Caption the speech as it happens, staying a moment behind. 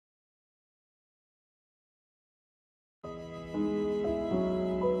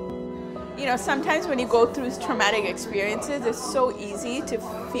you know, sometimes when you go through traumatic experiences, it's so easy to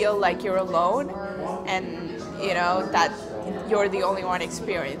feel like you're alone and, you know, that you're the only one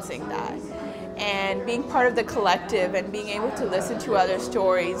experiencing that. And being part of the collective and being able to listen to other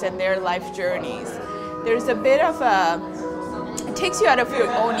stories and their life journeys, there's a bit of it takes you out of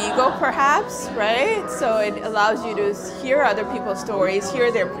your own ego perhaps, right? So it allows you to hear other people's stories,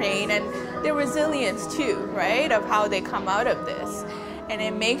 hear their pain and their resilience too, right? Of how they come out of this. And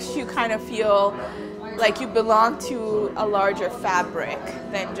it makes you kind of feel like you belong to a larger fabric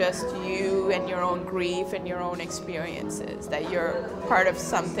than just you and your own grief and your own experiences, that you're part of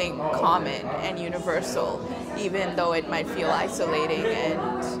something common and universal, even though it might feel isolating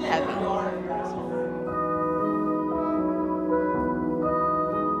and heavy.